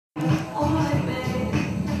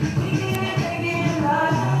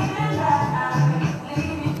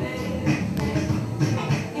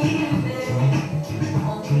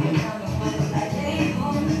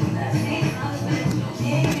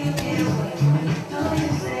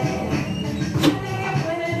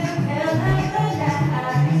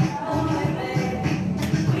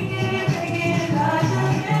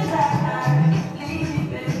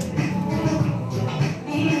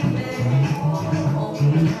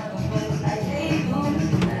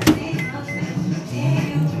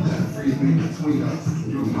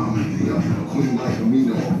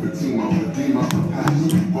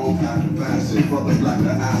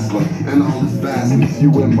you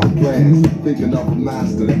in my plans. Thinking of a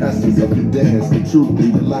master, the essence of your dance, the truth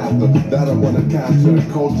in your laughter that I wanna capture,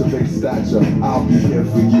 cultivate stature. I'll be here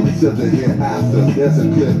for you till the hereafter. There's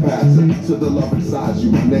a clear pattern to the love inside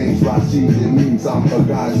you. My name's Rashid, it means I'm a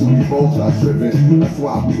guy who we both are driven. That's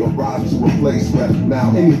why we arrived to a place where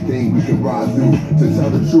now anything we can ride through. To tell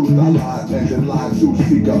the truth, I lied and then lied to.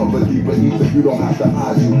 Seeker of a deeper ether, you don't have to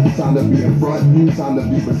hide you. Time to be in front, time to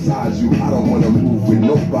be beside you. I don't wanna move with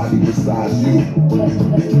nobody besides you. Do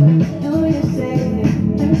you say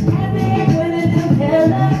every when it do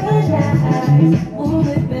hell of a night? Move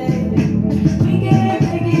it, baby. We can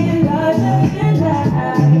make it larger than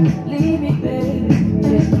life. Leave me, baby.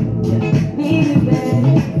 Need me,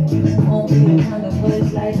 baby. Won't be the kind of push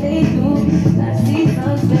like they do. I see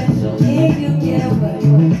some special in you, yeah. What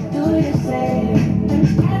do you say?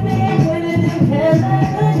 Every when it do hell of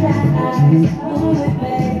a night? Move it,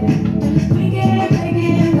 baby. We can make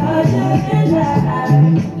it larger than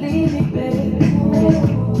life. Leave me, baby.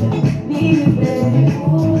 Need me, baby.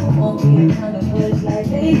 Won't be the kind of push like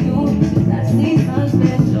they do. I see some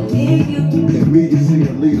special in you. In me, you see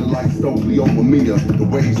a leader like Stokely over me. The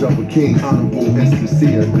ways of a king, honorable and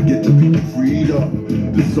sincere. To get the people freed up.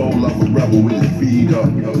 The soul of a rebel with his feet up.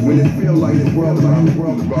 When it feel like the world around the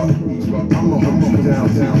world erupt, I'm a down,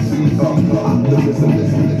 see up. Optimism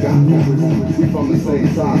is the God. We from the same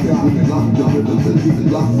side, and we can lock the rhythms and keep it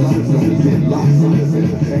locked. The system we get locked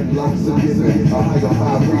and locks again. A higher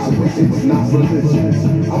vibration, it's not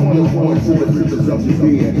religion. I wanna point to the rivers of your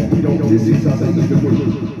being. We don't diss each other either way.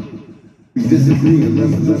 We disagree and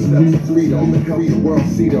let's do steps of freedom and help the world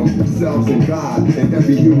see themselves in God and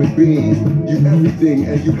every human being. You everything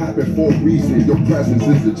and you happen for a reason. Your presence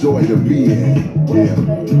is the joy to be in. Yeah.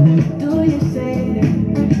 Do you say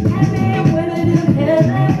every when it do hell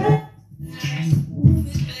ever?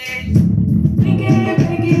 We can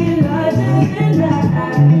make it larger than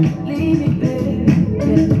life. Leave me, baby.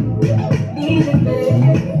 Need me, baby.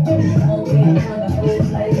 Won't be the kind of push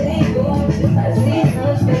like they do. I see no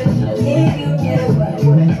special in you, yeah.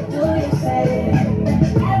 What do you say?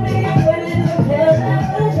 Every when it do hell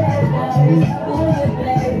ever? Move it,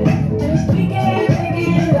 baby. We can make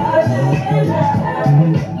it larger than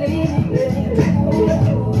life. Leave me, baby.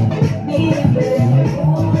 Need me, baby.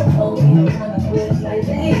 Won't be the kind of push like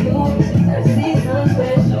they do. I see some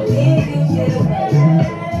special in you, yeah.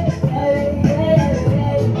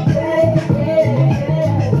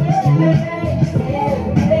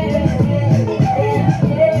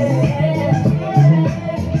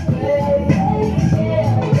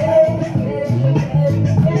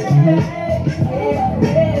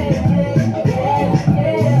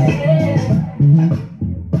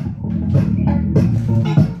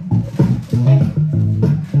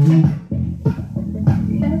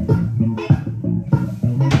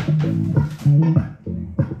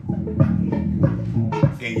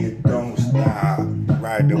 And you don't stop.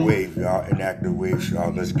 Ride the wave, y'all. Enact the wave,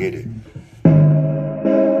 y'all. Let's get it.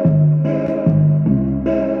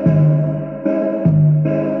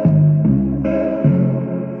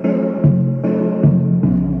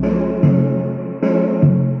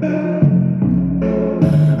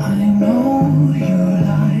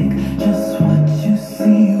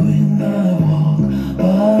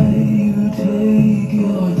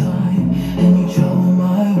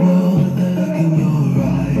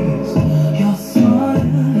 Your smile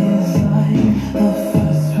is like the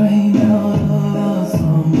first rain out of the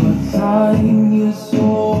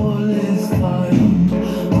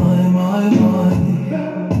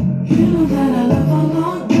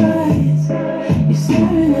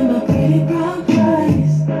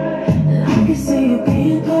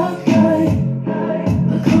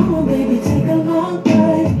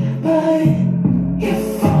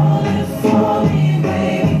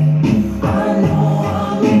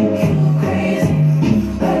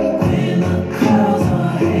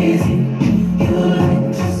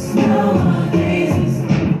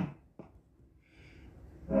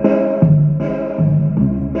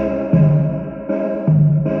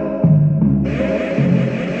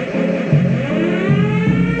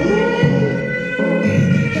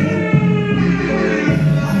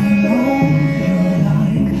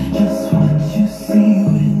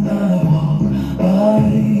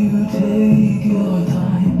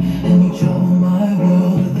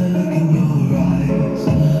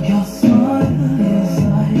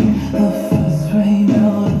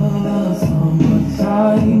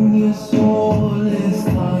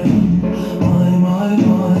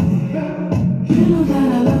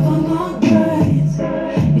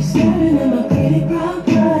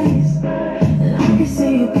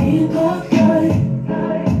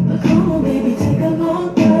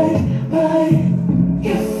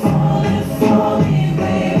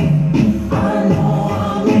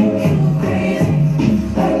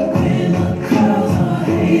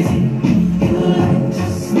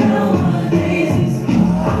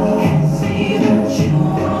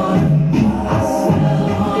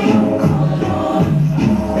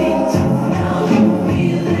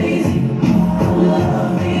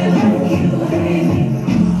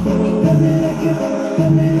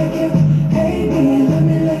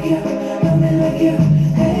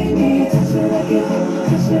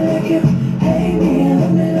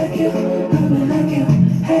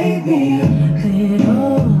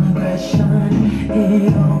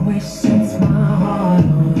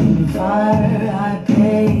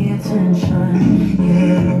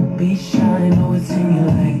be shy, know it's in you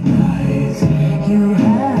like lies. You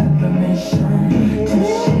have permission to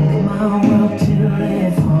shake my world till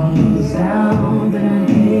it falls down, then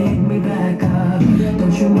pick me back up.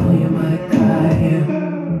 Don't you know you're my guy?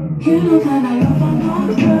 You know that I love on all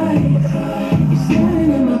right. You're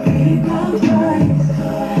staring in my pretty brown eyes,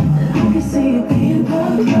 and I can see you being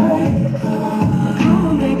polite. Come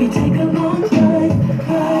on, baby, take a long ride.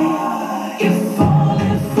 You're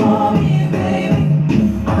falling for me, baby.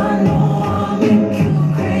 I know I'll make you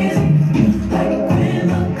crazy, like when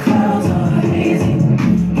the clouds are hazy.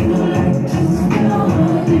 You like to smell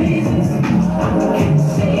the daisies. I can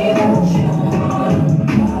see that you wanna.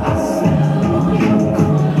 I smell all your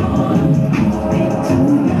cologne. Me too,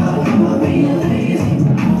 now you're being lazy.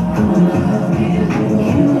 Gonna be like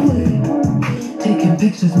you. Taking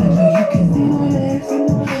pictures, make sure you can see my legs.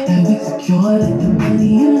 And we secure like the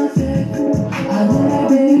money in our safe. I know that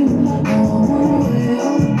baby, no I'm on the way.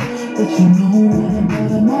 But you know when I'm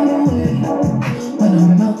out, I'm on the way. When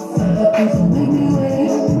I'm outside, please don't make me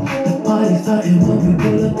wait. The party's starting when we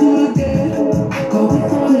pull up to the gate. Going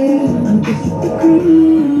so late, I'm just with the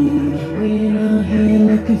crew. Waiting out here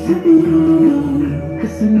looking for you.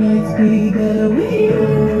 'Cause the nights be better with you.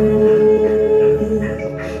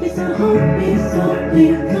 It's a homie,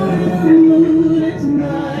 something kind of mood. And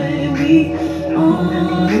tonight we on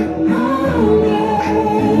 100.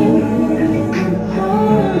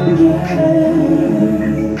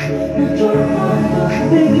 Now drop my heart,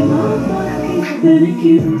 baby, my heart keeps beating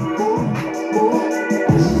you.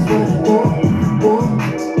 That's just what I do,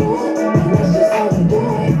 and that's just how we do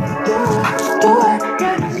it, yeah,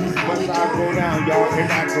 that's just how we Once I go down, y'all, and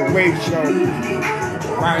that's a wave show.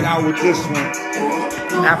 Right out with this one.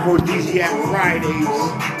 Aphrodisiac Fridays.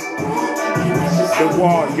 The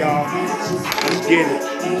wall, y'all. Let's get it.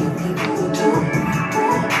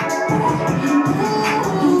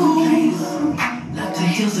 Left the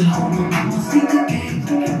heels at home, my mama sing again.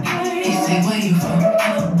 He say, where you from?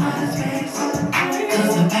 I'm out of space.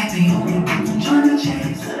 'Cause the back the only one I'm trying to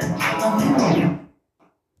chase. I'm in.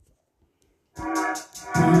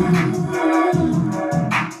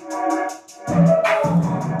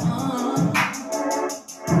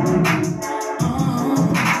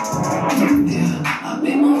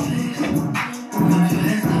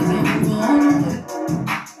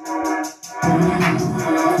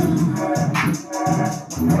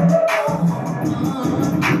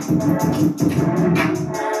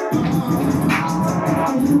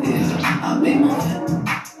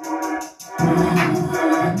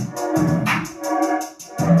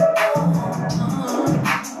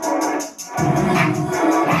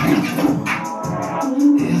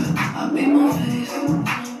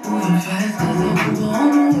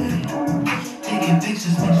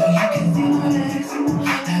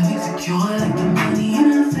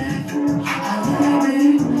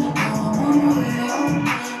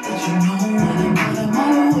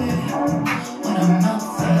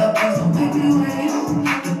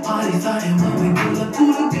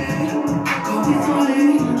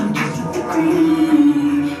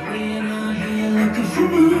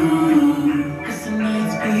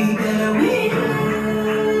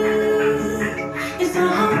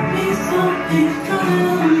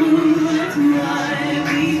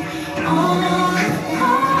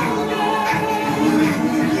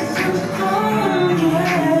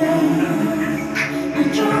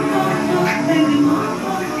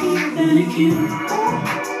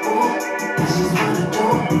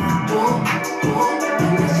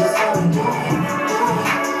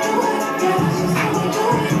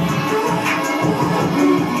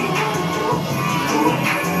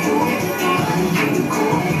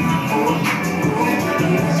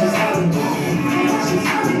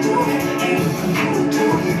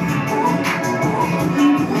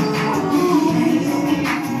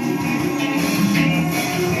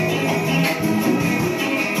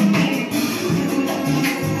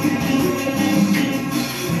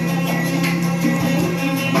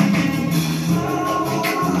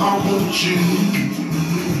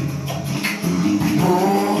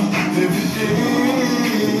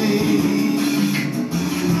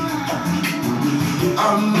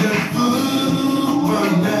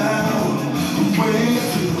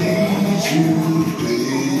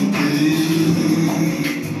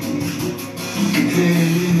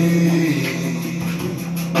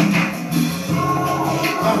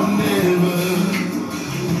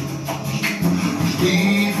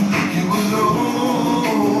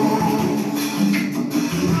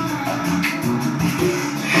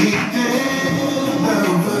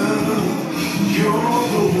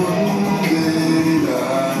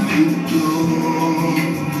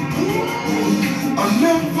 I'll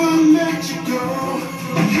never let you go.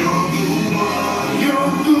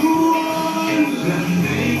 You're the one that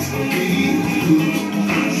makes me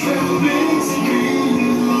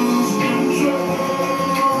lose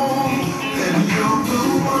control. And you're the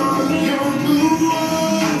one,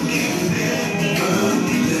 can never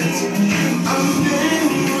let, I'll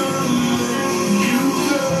never let you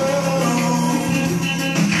go.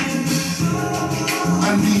 I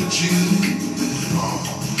need you.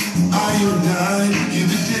 I am night in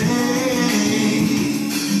the day.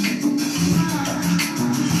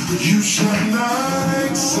 You shine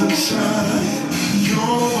like sunshine.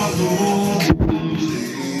 You're the only.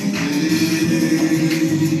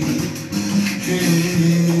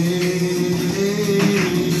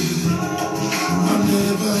 I'll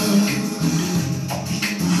never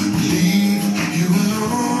leave you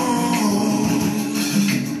alone.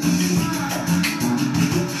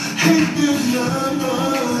 Hey, good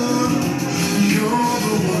love, you're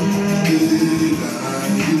the one that I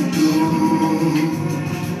adore.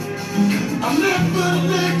 I'll never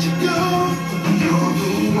let you go. You're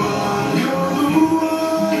the one,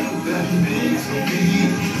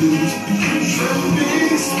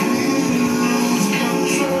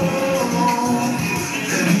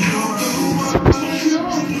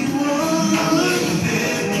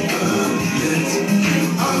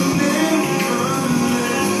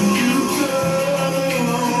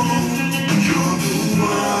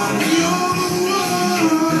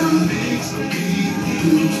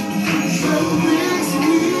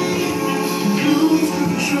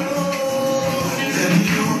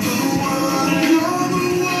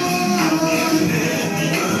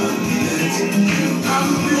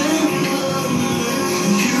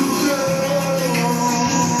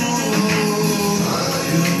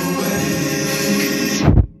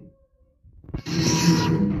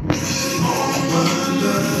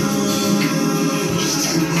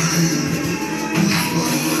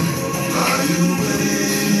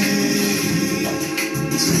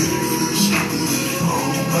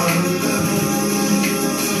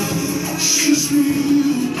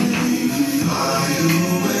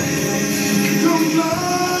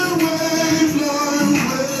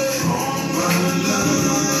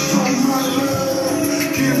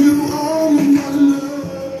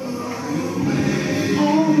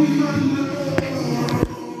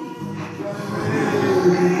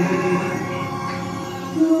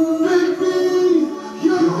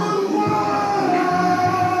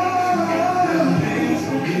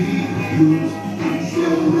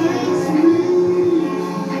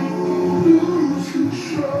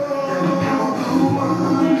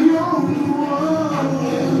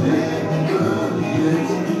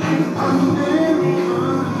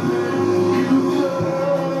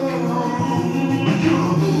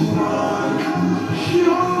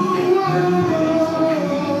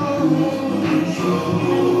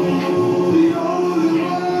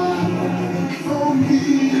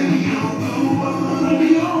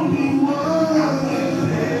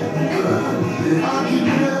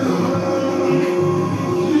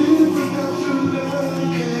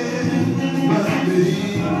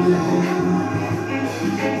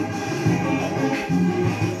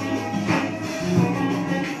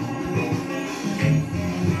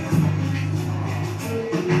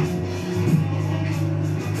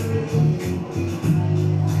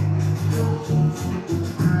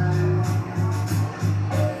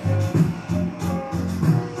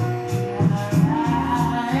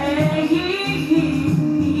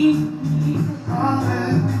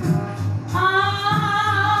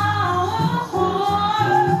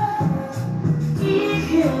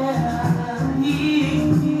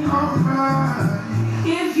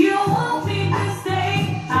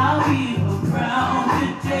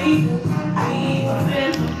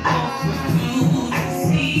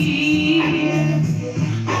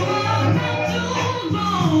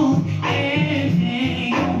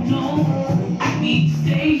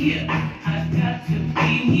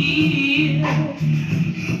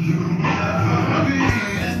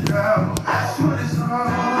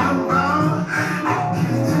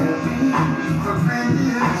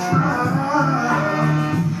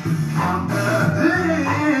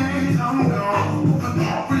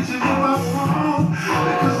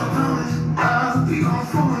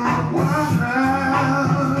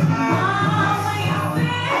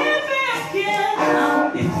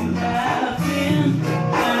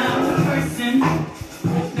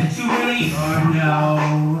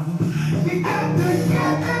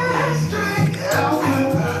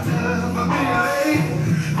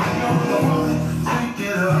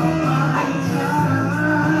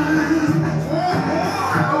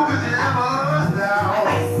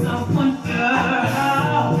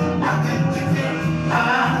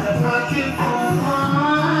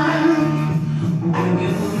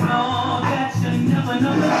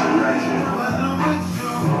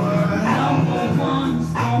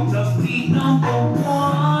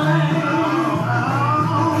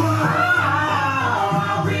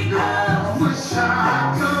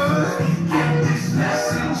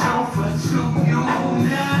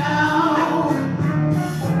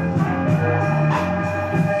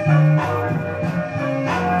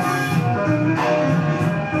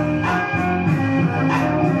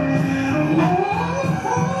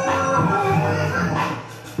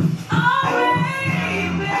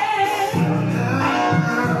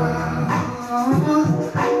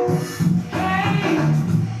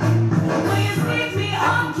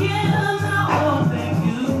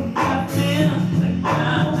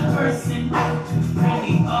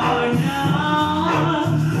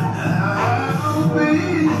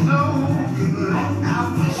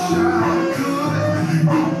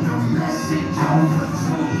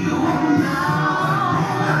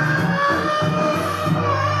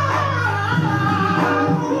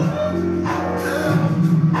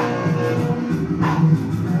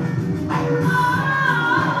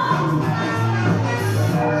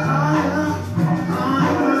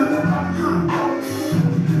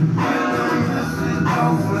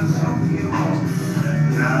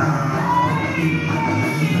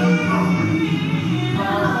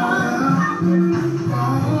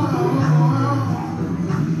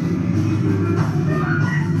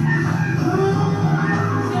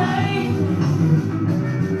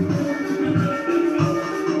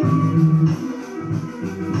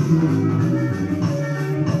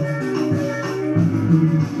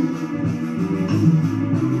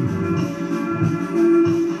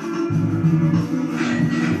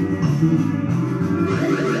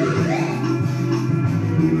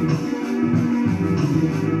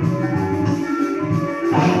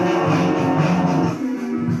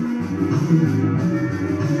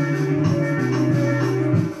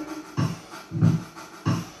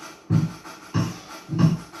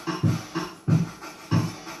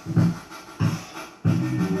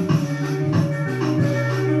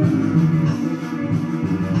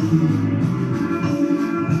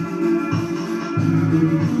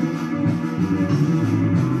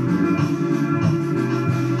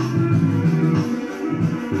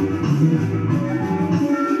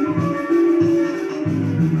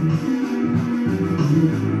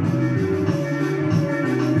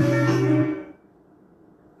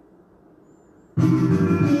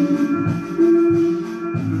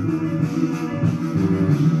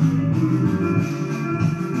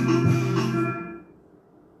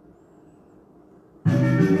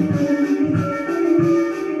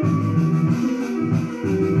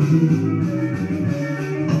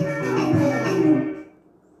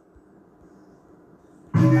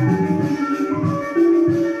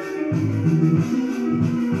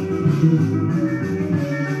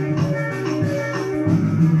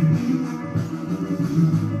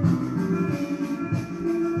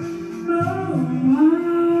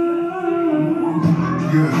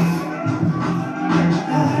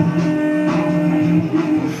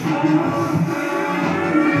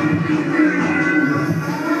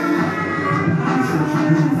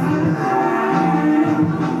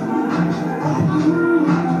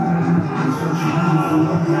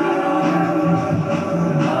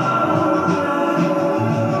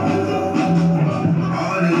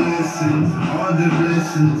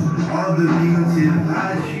 All the beauty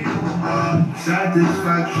as you are.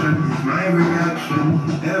 Satisfaction is my reaction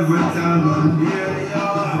every time I'm near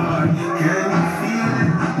your heart. Can you feel it?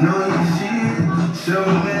 No, you see it. So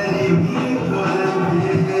many people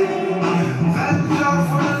in it. That job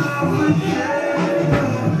for love we share.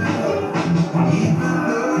 Even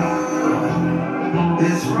though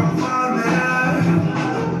it's rough out there,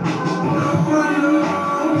 no one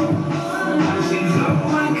knows. Seems no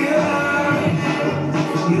one cares.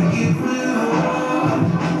 You give me hope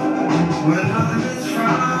when nothing is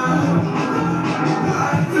wrong.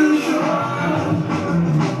 Life is short,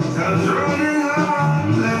 time's running out.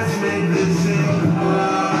 Let's make this thing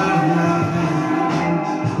right.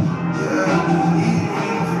 Yeah,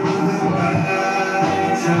 even through the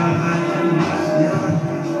bad times. Yeah,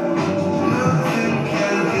 nothing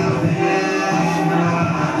can kill this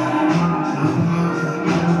night.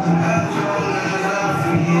 As long as I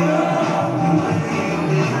feel.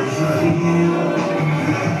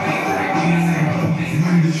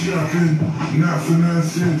 Shopping, not for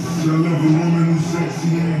nonsense. I love a woman who's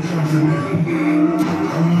sexy and confident.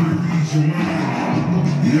 I wanna read your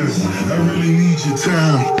mind. Yes, I really need your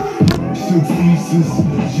time. Silk pieces,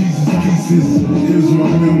 Jesus pieces. Here's my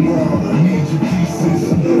memoir. I need your pieces.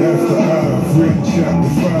 After I've read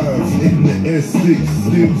chapter 5 in the S6,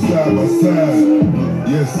 still side by side.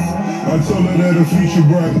 Yes, I told her that the future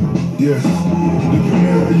bright. Yes, depending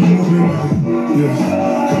on how you move tonight. Yes,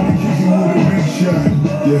 come and kick it with a big shot.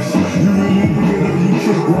 Yes, you really bring it up, you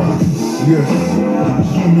kick rocks. Yes,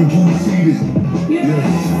 swimming pool seated. Yes,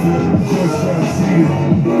 just got seated.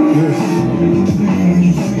 Yes, sleeping when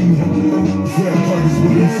you see me. Fat pockets,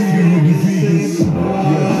 but I'm seated with the vegans.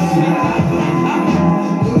 Yes.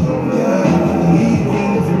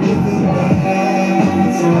 Even through the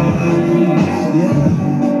bad times. Yeah.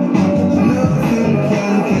 Nothing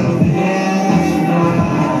can kill this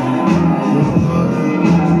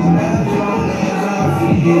as long as I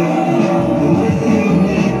feel the way you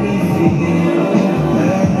make me feel.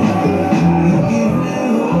 You give me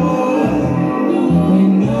hope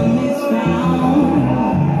when none is found.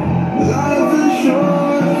 Life is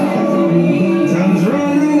short, time's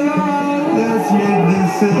running out. Let's make this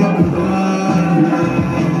simple right.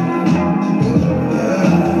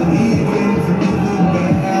 Even through the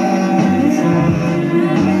bad times.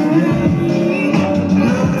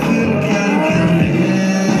 Nothing can kill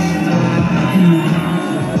this time.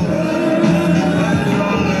 As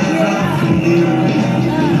long as I feel.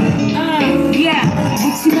 Yeah,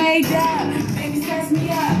 what you made up, baby sets me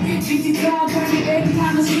up. Drink the dog, burn it, baby,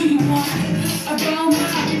 promise who you want. A bone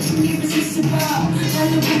up, you irresistible. Let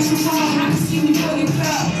the bitch you call,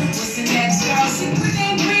 girl. What's the next girl? Secret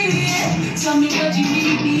ingredient. Tell me what you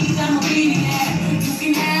need, I'm obedient. You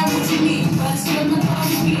can have what you need, but it's what my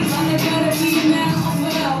body needs. I'm gotta be now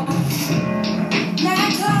forever.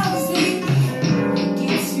 That calls me,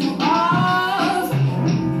 gets you off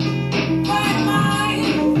my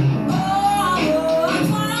mind. Oh,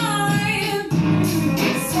 time.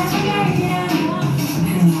 7 a.m.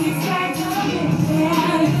 and it's like a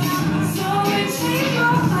midnight. So it's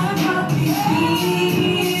people my puppy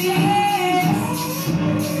feet.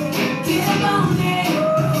 Get on it.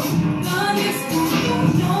 Done this,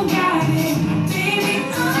 don't got it. Baby,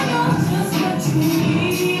 I know just what you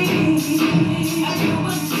need. I feel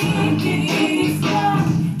what's thinking it's stuff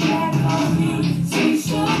that calls me sweet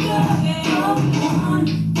sugar. Up on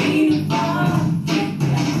me that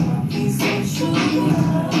piece of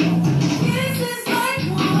sugar. This is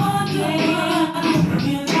like water.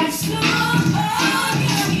 You're like sugar.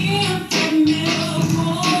 You're the milk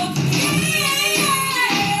of me.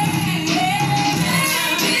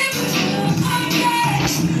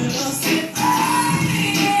 Little sip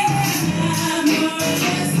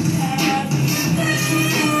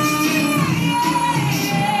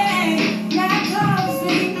that calls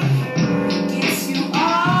me, gets you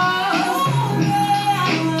all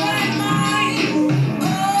my mind,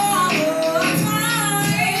 all the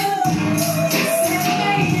time. 7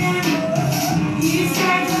 a.m. he's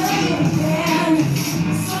like again.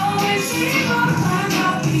 So it's she behind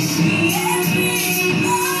my PC.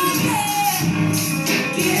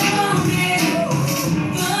 Get on it,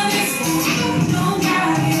 but it's don't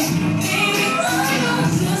got it. Baby, I know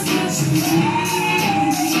just what you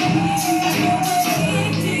need.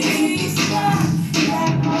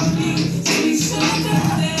 That calls me sweet sugar.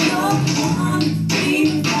 Up on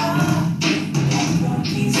me, that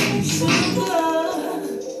piece of sugar.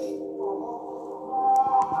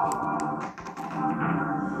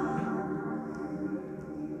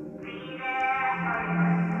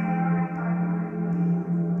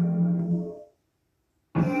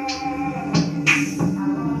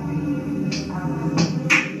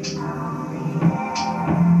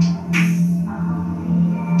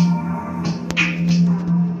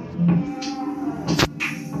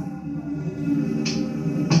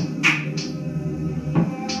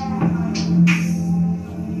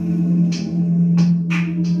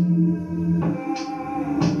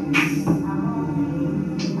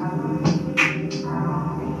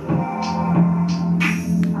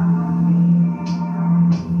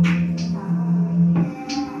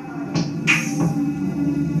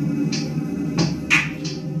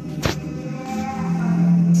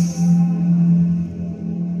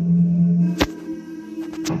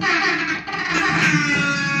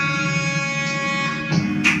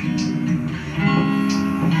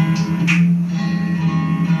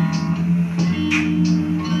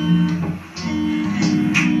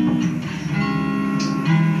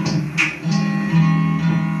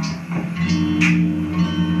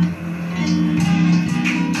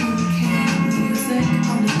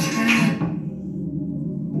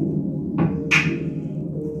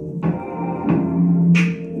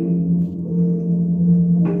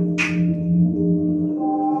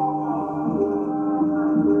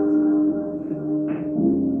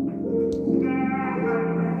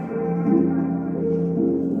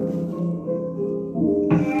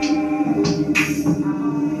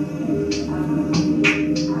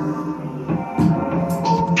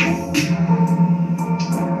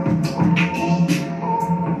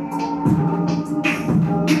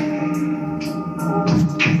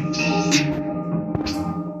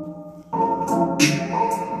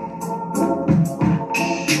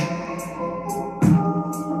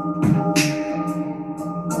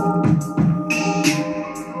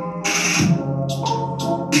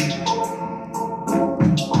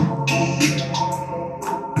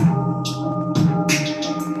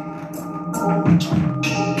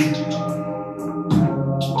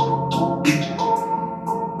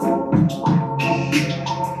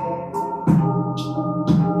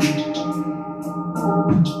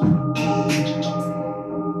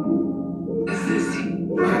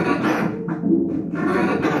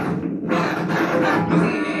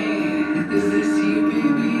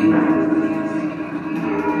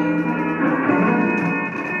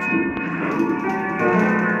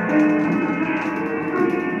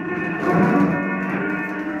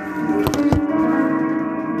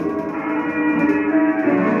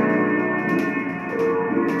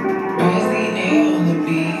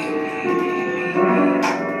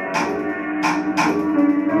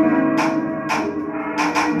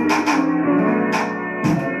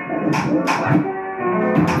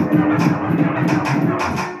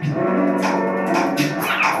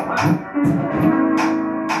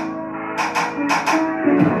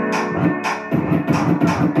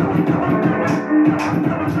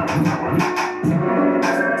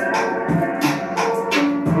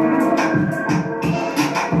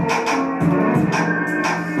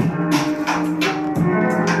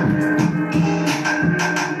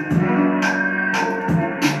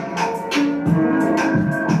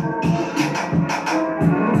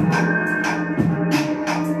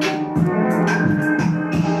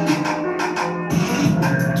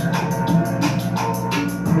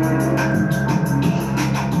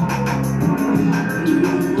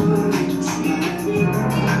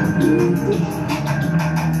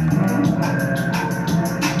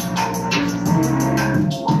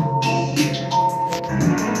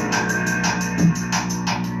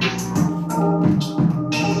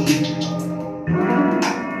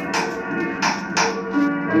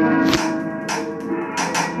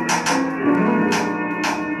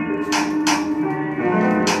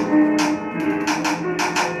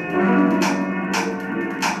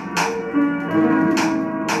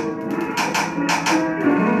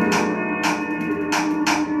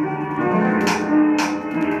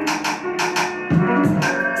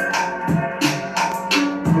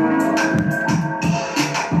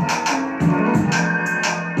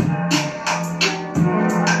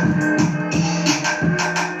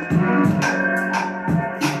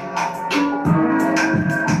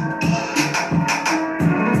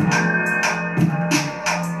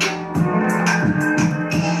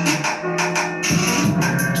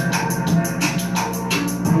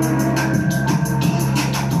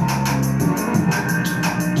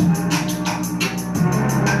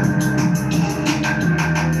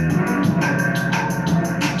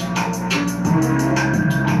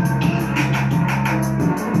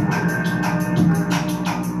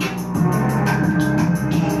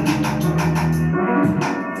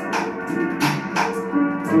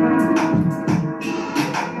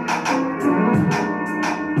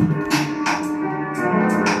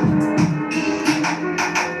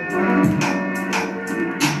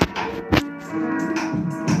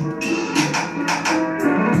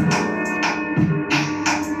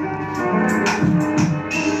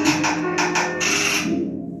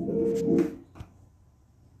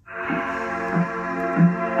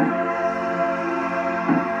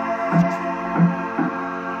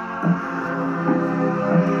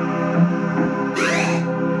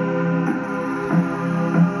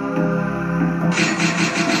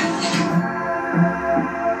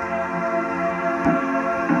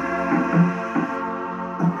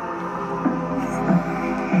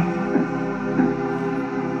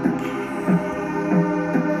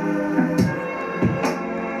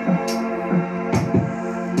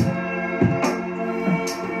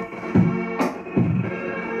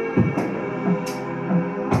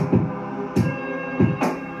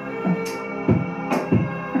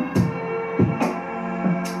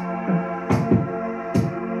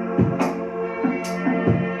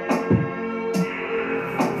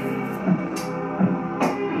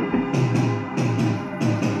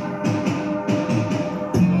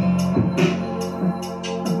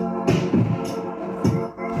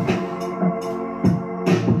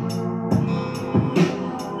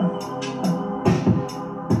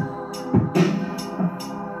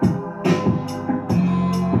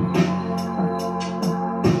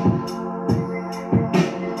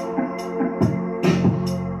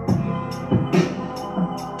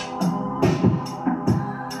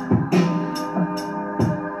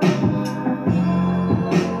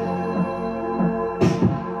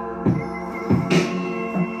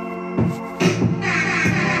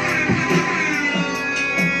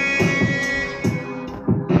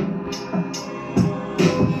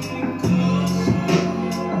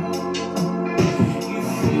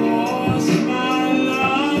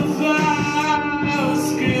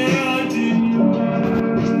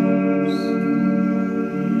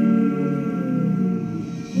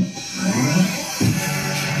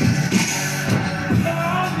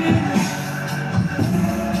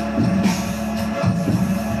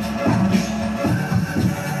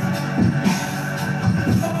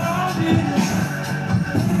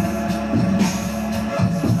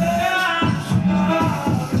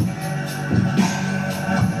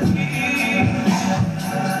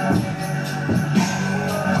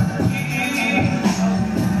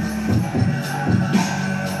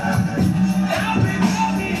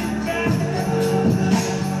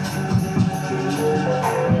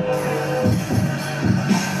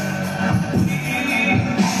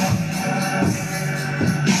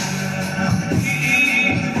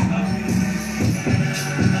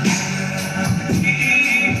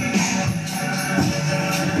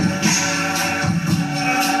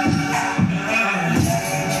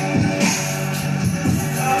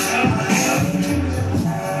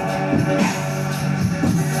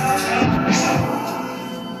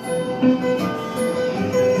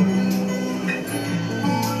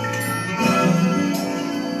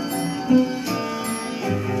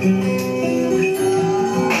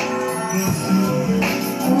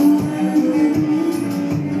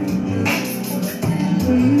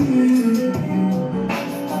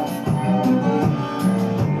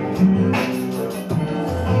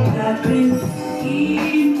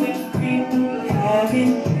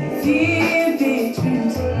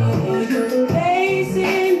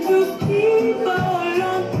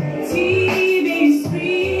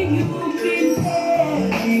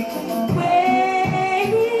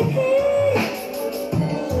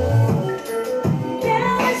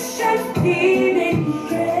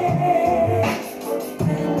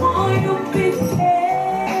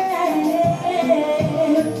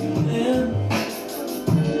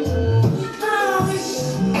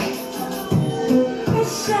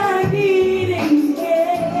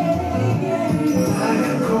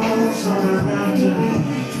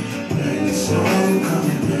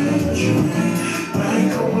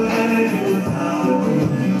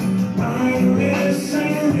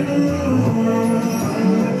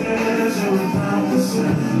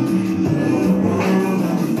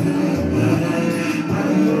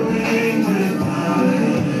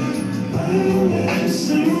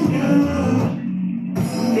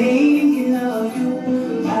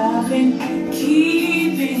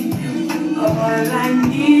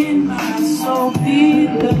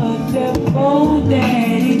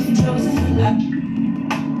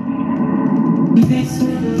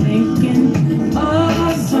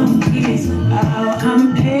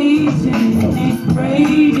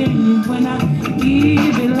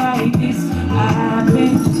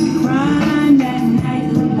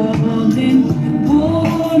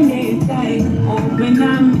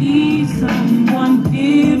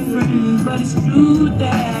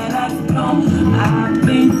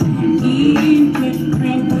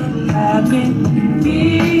 I've been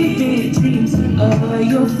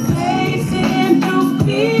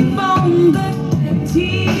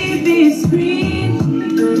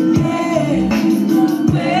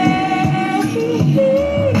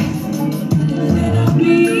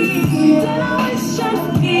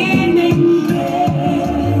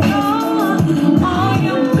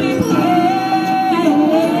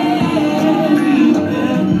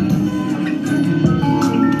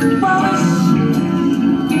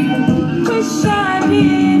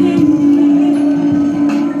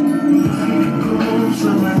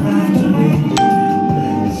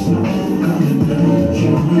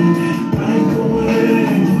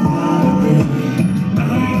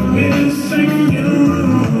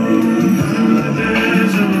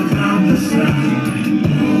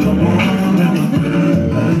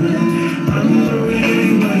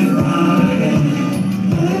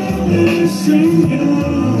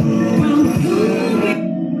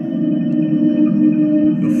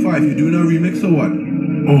 5, you doing a remix or what?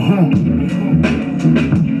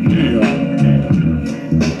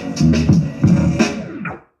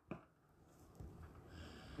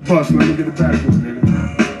 Bust, let me get it back with nigga.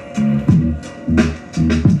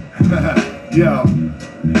 Yo,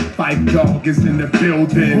 Fight Dog is in the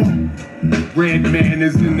building. Red Man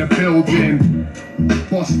is in the building.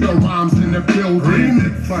 Busta Rhymes in the building.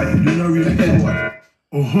 Fight, you doing a remix or what?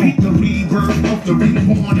 Beat the rebirth of the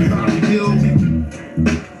reborn is how we build.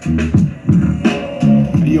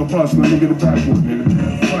 Yo, Bust, let me get it back with nigga.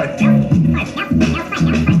 Fight. You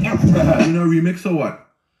doing a remix or what?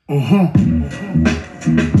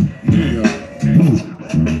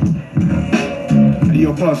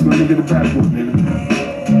 Yo, Bust, let me get it back with nigga.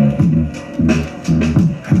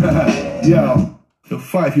 Yo. So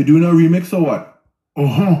 5, you doing a remix or what?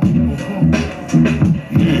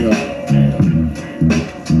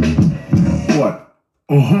 What?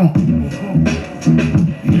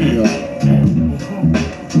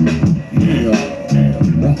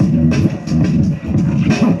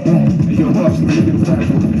 Yo, Bust, let me get it back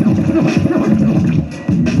with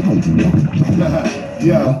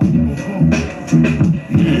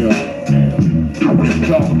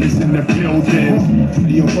Dog is in the building.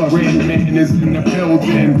 Yo, Red Man is in the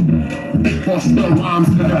building. Busta Rhymes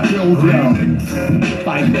in the building.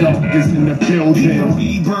 Fight Dog is in the building.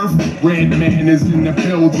 Rebirth. Red Man is in the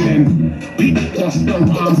building. Busta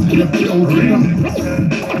Rhymes in the building.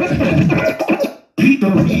 Beat the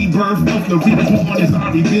rebirth of the reborn is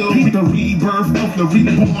our rebuild. Beat the rebirth of the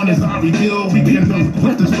reborn is our rebuild. We can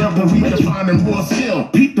with this rebel redefining more skill.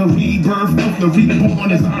 Beat the rebirth of the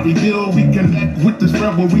reborn is our rebuild. We connect with this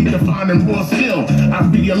rebel redefining more skill. I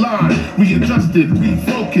realign, readjusted,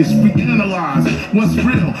 refocus, reanalyze what's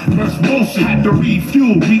real versus bullshit. Had to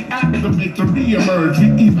refuel, reactivate to reemerge,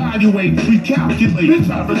 reevaluate, recalculate. Bitch,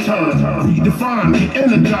 I return, redefine,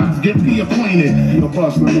 re-energize, get reacquainted. Yo,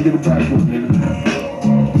 Bust, let me get it back with nigga.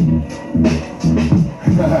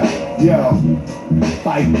 Yo,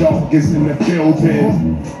 Fight Dog is in the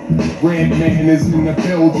building. Red Man is in the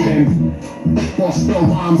building. Busta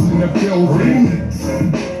Rhymes in the building.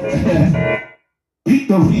 Beat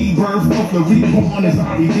the rebirth of the reborn is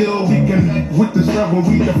how we deal. We connect with this rebel,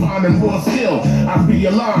 redefining more skill. I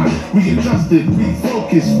realign, readjusted,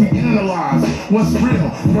 refocus, reanalyze what's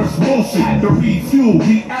real versus bullshit. To refuel,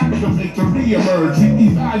 reactivate, to reemerge,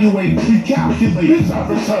 reevaluate, recalculate. Bitch, I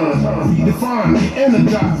return, redefine,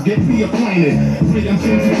 re-energize, get reacquainted. Freedom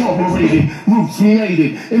things incorporated, roots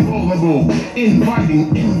related, invulnerable,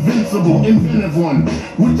 inviting, invincible, inventive one,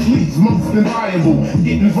 which leads most inviolable.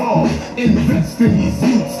 Get involved, invest in these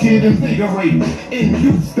youths, kid, invigorate,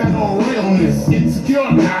 induce that old realness,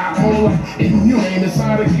 insecure, now, more like inhumane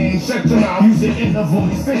inside the game, shut your mouth, use your inner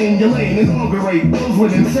voice, stay in your lane, inaugurate, those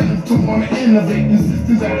with incentive to want to innovate,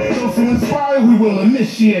 insisting that those who inspire, we will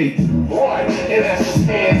initiate. Right, and that's just in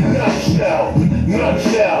a nutshell,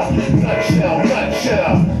 nutshell, nutshell,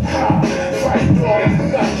 nutshell, ha, Fight Dog in a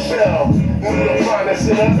nutshell, we'll find us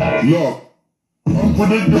in a nutshell. Look.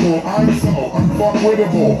 Unpredictable, I'm so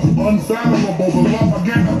unfuckwittable, unfathomable, the love I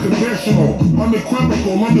get unconditional,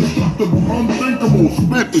 unequivocal, indestructible, unthinkable,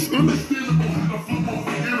 spit is understandable, and the flip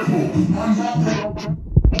unforgettable, unmockable,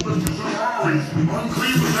 uncleavable,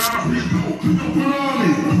 down a people, punani,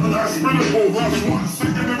 unexplainable, that's one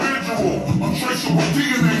sick individual, untraceable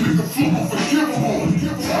DNA, nigga, flip unforgivable,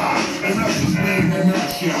 and that's just me in a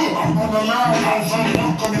nutshell. I'm unallowed, I was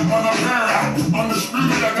unwelcome and unaware,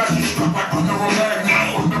 undisputed, I got you stuck like under a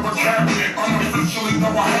magnet, under a cabinet, unofficially,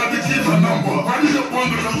 though I had to give a number, right up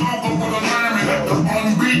under the logo with a laminate, the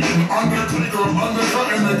unbeaten, undertaker,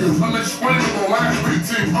 undercutting niggas, unexplainable, last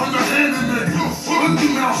beating, underhanded niggas,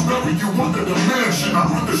 undenounced W, you under the mansion, I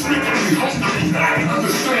understandably hope that you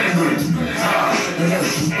understand it, and that's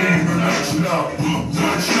just me in a nutshell,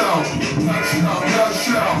 nutshell, nutshell,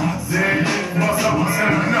 nutshell, then, what's up, what's in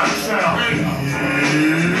a nutshell,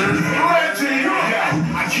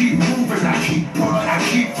 I keep moving, I keep pulling, I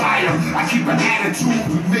keep fire, I keep an attitude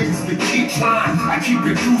for niggas that keep trying, I keep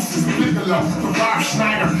it deuces, Bigelow, for Bob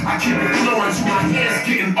Schneider, I keep it flowing to my hands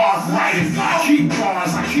getting arthritis, I keep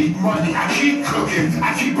bars, I keep money, I keep cooking,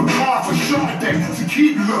 I keep a car for Shark Day to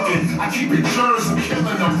keep looking, I keep it jurors, I'm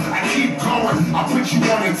killing them, I keep going, I put you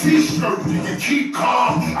on a t-shirt, you can keep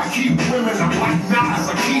calm, I keep women, I'm like Nas,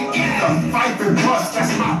 I keep eater, fight and bust,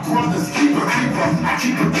 that's my brother's keeper, I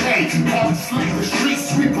keep a K, call it Slick, the street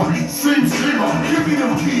sweeper, seam steamer, give me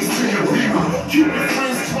them keys to your beamer, keep your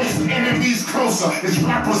friends close, enemies closer, it's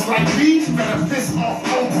rappers like me that are pissed off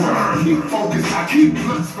over, keep focused, I keep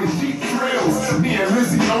blunts for cheap thrills, me and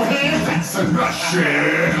Lizzie no hand, that's a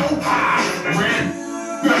nutshell, red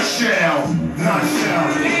nutshell. nutshell, nutshell,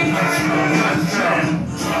 nutshell, nutshell.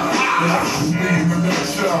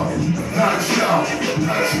 Nutshell, nutshell,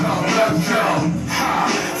 nutshell, nutshell. Ha!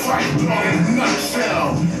 Fight blog in a nutshell.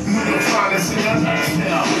 Nigga finest in a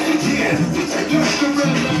nutshell. Yeah, that's the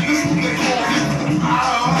red man. This is what they call it.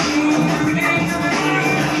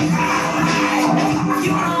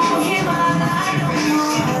 You don't hear my light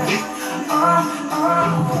on.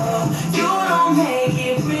 You don't make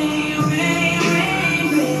it ring, ring, ring,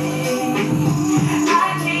 ring. I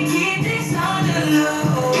can't keep this on the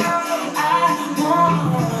low. I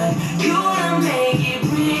want you to make it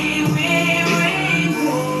ring, ring, ring,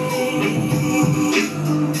 ring.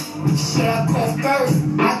 Should I go first?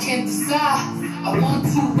 I can't decide. I want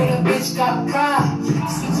to, but a bitch got pride.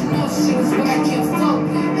 Switching up shit is what I can't fuck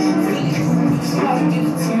with. Really cool, just gotta give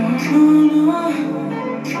it to me.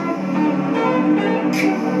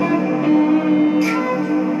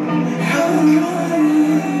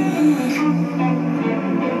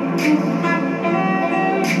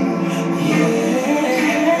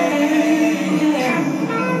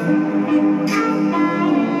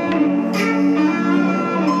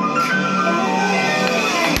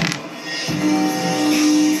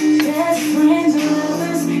 Best friends and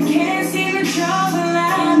lovers can't seem to draw the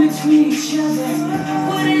line between each other.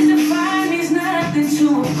 What is defined means nothing to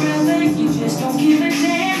a brother. You just don't give a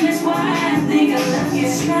damn. That's why I think I love you.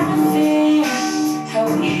 It's not fair how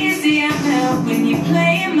easy I melt when you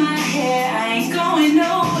play in my hair. I ain't going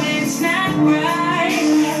nowhere. It's not right.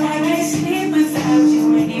 I can't sleep without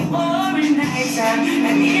you anymore at nighttime.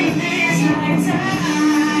 And in this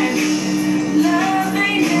lifetime, love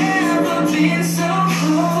ain't never been so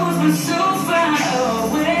close but so far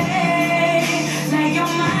away. Like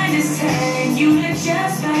your mind is telling you to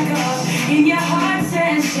just back up, and your heart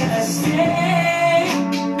says just stay.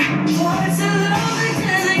 What's a love that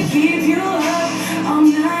doesn't keep you up all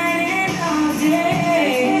night and all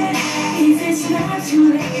day? If it's not too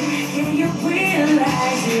late, can you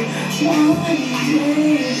realize it one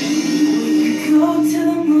day? We could go to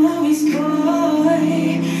the movies, boy.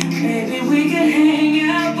 Maybe we could hang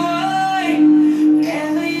out, boy.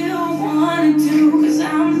 Whatever you wanna do, 'cause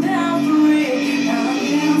I'm down for it. I'm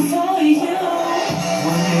down for you.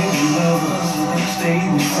 One day we love us, one stay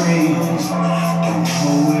with friends. Don't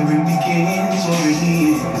know where it begins or it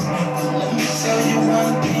ends. Let me tell you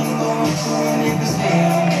one thing, going through niggas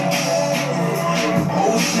head.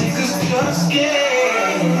 Most niggas just scared.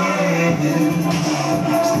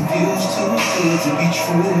 It feels too good to be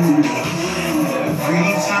true.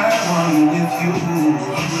 Every time I'm with you,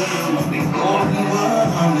 they go me what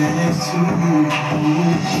I'm next to.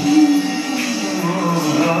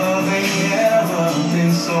 Love ain't ever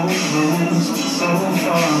been so close, so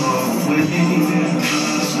far away.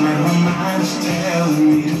 It's like my mind's telling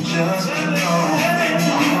me to just go.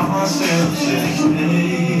 My heart says stay.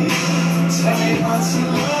 Tell me what's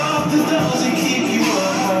love that doesn't keep you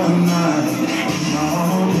up all night.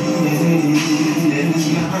 All day. It's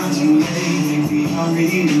not too late, maybe I'll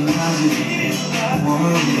realize it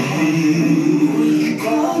one day. We could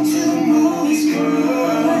go to the movies,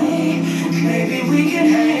 girl. Maybe we can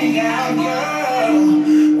hang out, girl.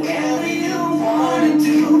 Whatever you wanna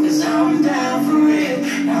do, 'cause I'm down for it.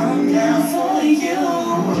 I'm down for you.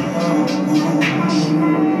 I'm down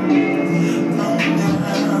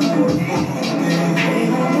for you, baby.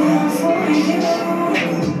 I'm down for you.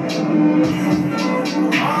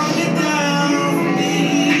 Are you down for me?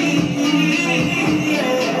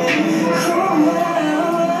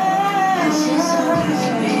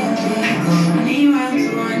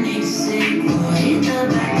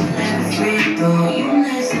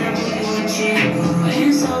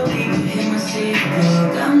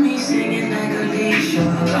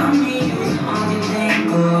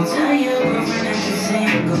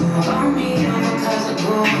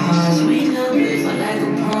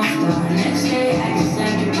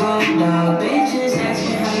 Bitches ask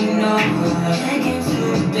me how you know her. Can't get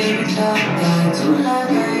through, baby, talk. Got too love,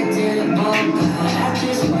 I did a both. I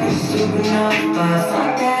just want supernova.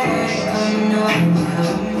 Fuck that, I ain't coming over.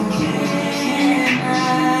 Can I see you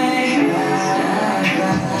tonight? Can I stop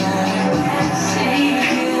by, see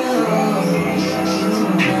you?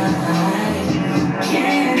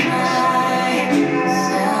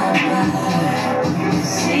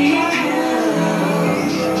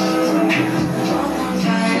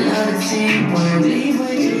 Teamwork, leave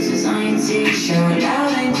with juices on your t-shirt.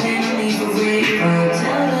 Loud ain't playing, leave a reaper.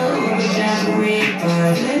 Tell the Uber drive a reaper.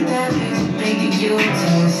 Flip that bitch and make it your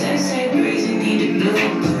turn. Sex ain't crazy, need a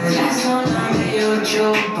blooper. Last all I'm with your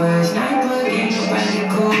trooper. Sniper, ain't nobody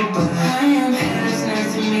cooper. I am hell, it's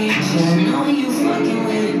nice to meet you. Know you fucking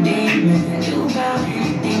with a demon. Do about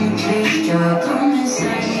anything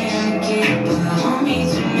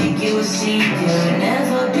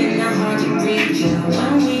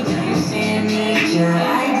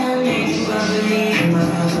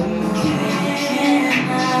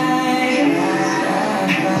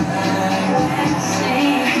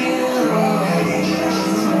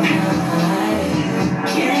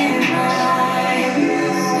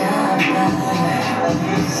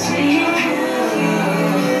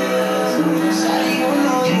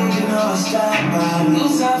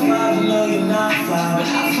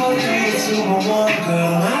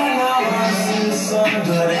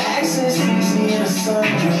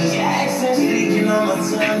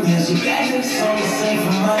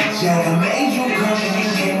Jack, I made you come and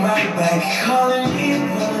you came right back. Calling me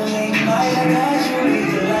for the late night. I got you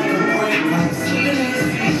leaving like a break. Like sweet in this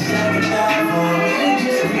beach, like a dive on. Really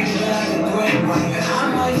just reaching like a great one.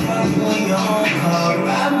 I might fuck you in your own car.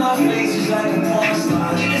 Ride my face just like a porn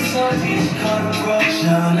star. It's so deep, called a brush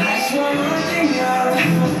on. That's one thing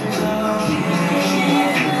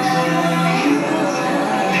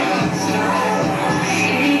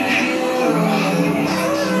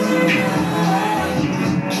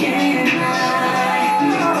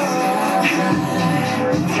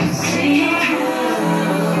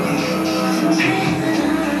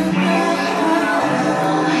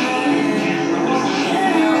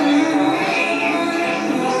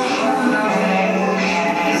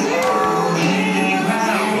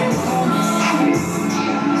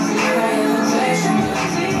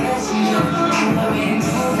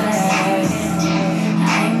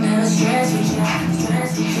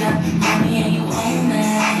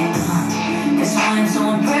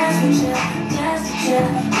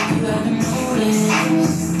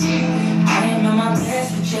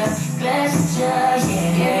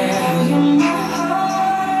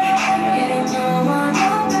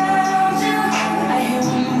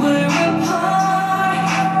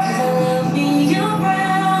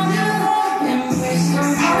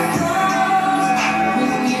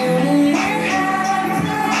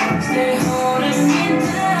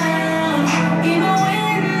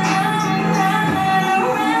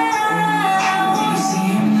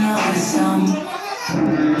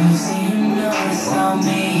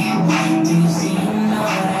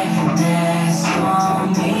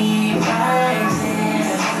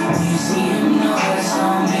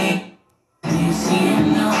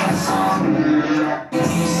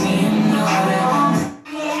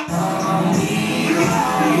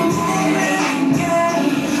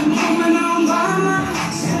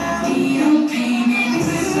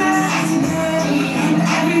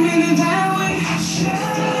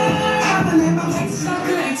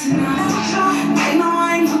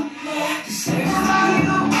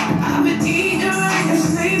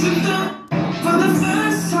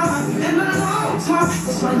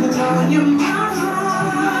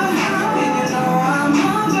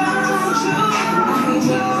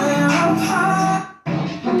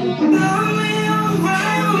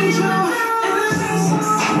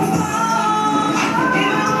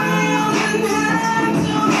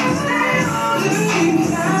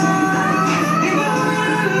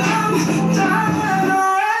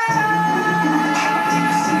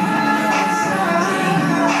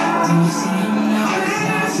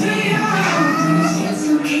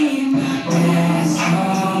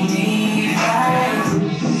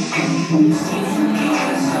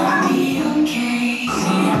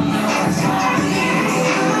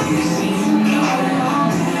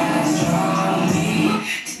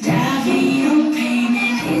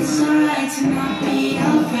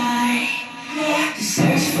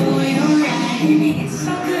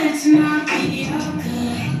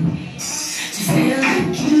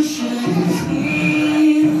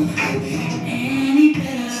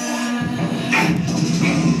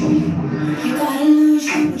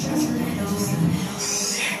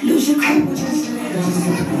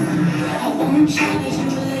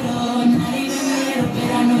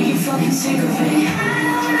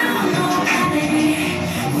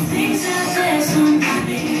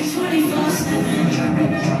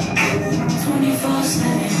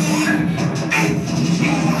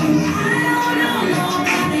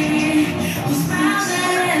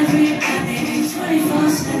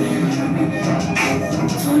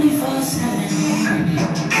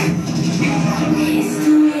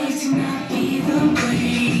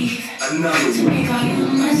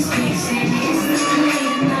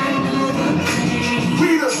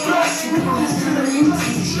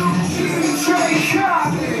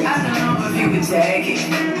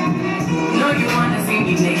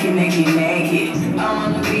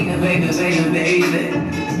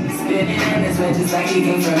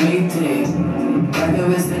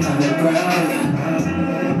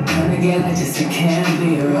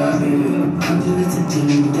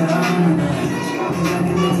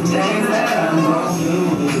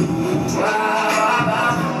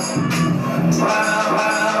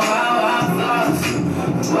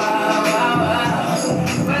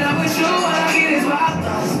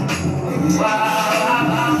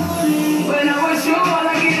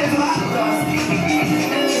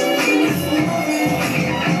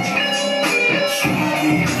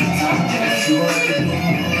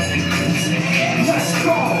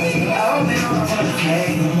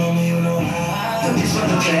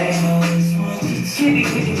Kitty,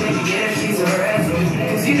 kitty, baby, yeah, she's a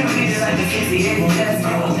wrestler. Cause you don't beat it like a 68 and that's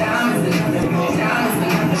all down.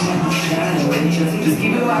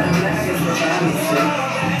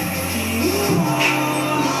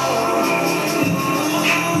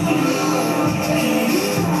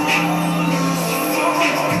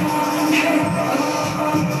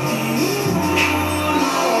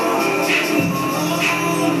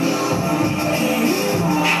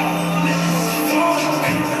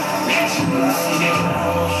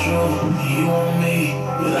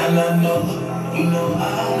 I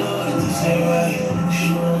know that this ain't right. You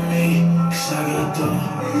want me, 'cause I got dough.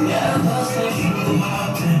 Yeah, I lost that you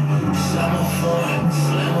hopped in. Slam my phone,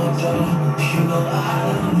 slam my door. You know I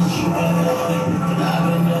know that you been on it, but I've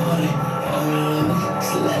been on it.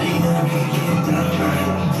 So let it young get down right.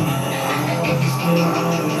 Yeah, it's been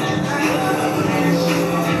on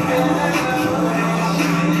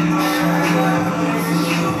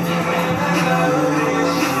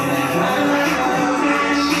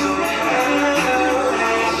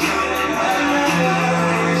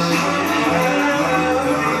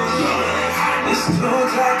It's 2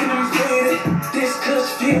 o'clock and I'm faded. This cush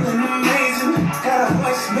feeling amazing. Got a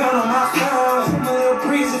voicemail on my phone. I'm a little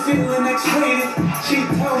breezy feeling X-rated. She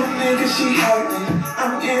told a nigga she hurting.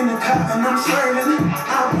 I'm in the car and I'm swerving.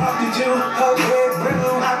 I'm walking to her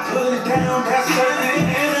bedroom. I pull it down, that's certain.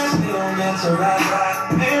 And I stay on that to ride.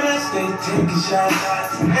 And I stay taking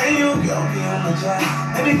shots. And you gon' be on my job.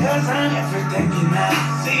 And because I'm everything you not.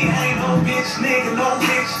 See, I ain't no bitch nigga, no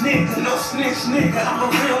bitch nigga, no snitch nigga. I'm a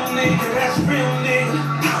real nigga, that's real nigga.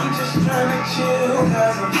 I'm just trying to chill,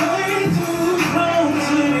 'cause I'm way too grown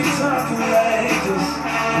to be talking like this.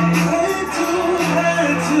 I'm way too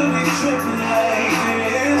high to be tripping like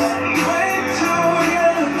this. Way too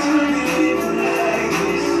young to be living like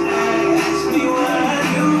this. Ask me why I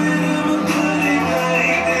do it, I'ma put it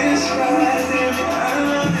like this. Right there, I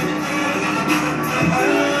love it. I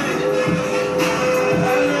love it.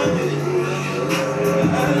 I love it.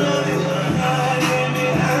 I love it. I love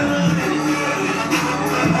it. I love it.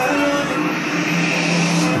 I love it.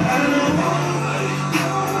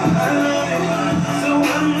 I love it. So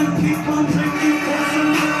I'ma keep on drinking 'cause I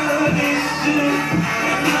love this shit.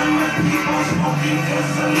 And I'ma keep on smoking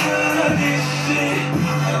 'cause I love this shit.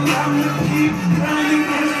 And I'ma keep grinding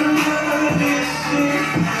 'cause I love this shit.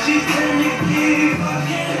 She tell me keep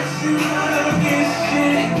fucking 'cause I love this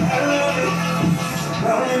shit. I love it.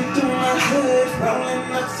 Rolling through my hood, rolling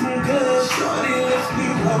up some good. Shorty lets me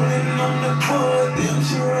rolling on the wood. Damn,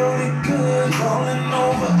 she rolling good. Rolling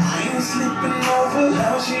over, I ain't sleeping over.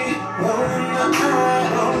 How she rolling the eye,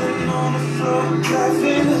 rolling on the floor.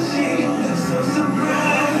 Laughing as she looks so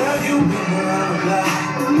surprised. Girl, you been around the block,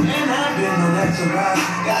 and I've been on that to rock.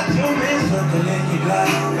 Got your man circling your block.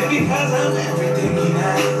 Maybe 'cause I'm everything you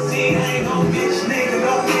not. See, I ain't no bitch nigga,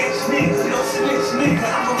 no bitch nigga, no snitch nigga.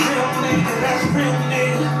 I'm a real nigga, that's real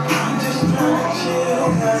nigga. I'm just trying to chill,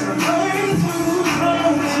 'cause I'm way too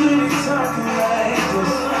grown to be talking like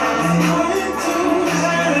this. I'm way too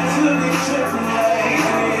high to be tripping like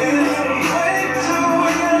this. Way too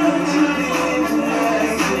young to be living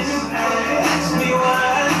like this. Ask me why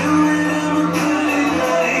I do it, I'ma put it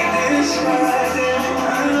like this. Right there,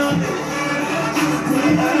 I love it.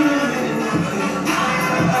 I love it.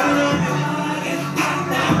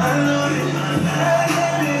 I love it. I love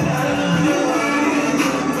it.